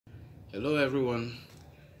Hello everyone,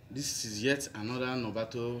 this is yet another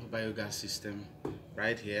Noberto Biogas system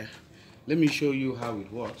right here. Let me show you how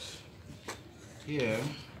it works. Here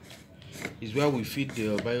is where we feed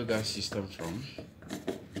the biogas system from.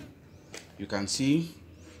 You can see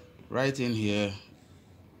right in here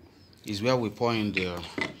is where we pour in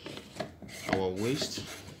our waste.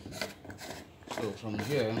 So from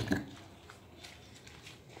here,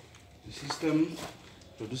 the system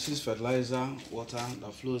produces fertilizer water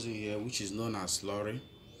that flows in here, which is known as slurry,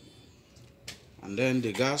 and then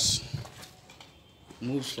the gas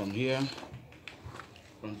moves from here.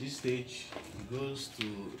 From this stage, it goes to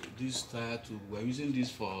this tyre tube. We're using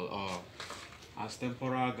this for as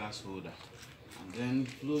temporal gas holder, and then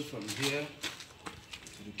flows from here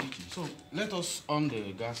to the kitchen. So let us on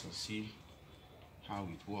the gas and see how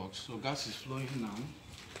it works. So gas is flowing now,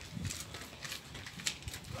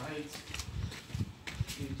 right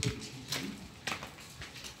into the kitchen.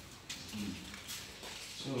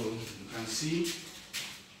 So you can see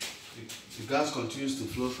the gas continues to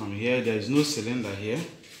flow from here. There is no cylinder here.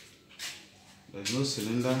 There is no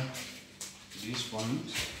cylinder at this point.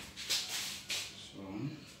 So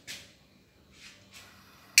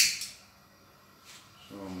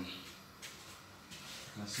you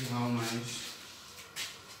can see how nice.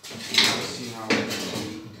 You can see how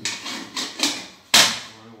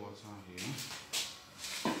water here.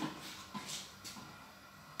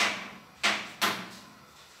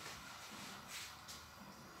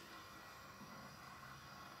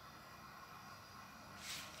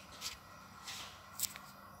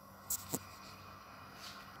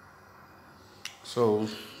 So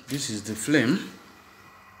this is the flame.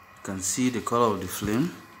 You can see the color of the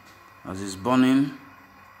flame as it's burning.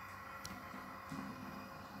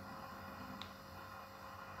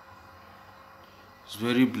 It's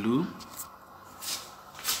very blue.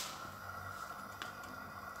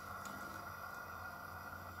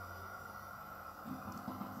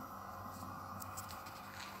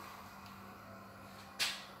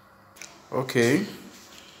 Okay,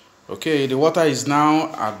 the water is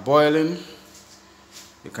now at boiling.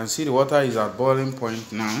 You can see the water is at boiling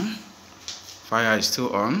point now. Fire is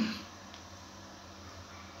still on.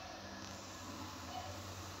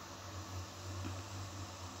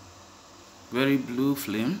 Very blue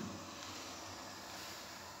flame.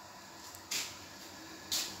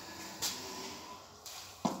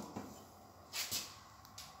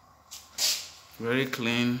 Very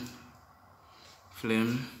clean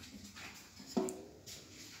flame.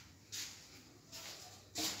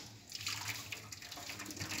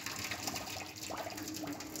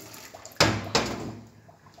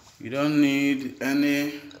 You don't need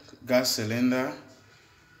any gas cylinder.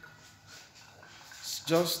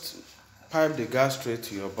 Just pipe the gas straight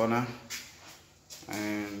to your burner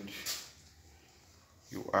and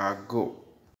you are go.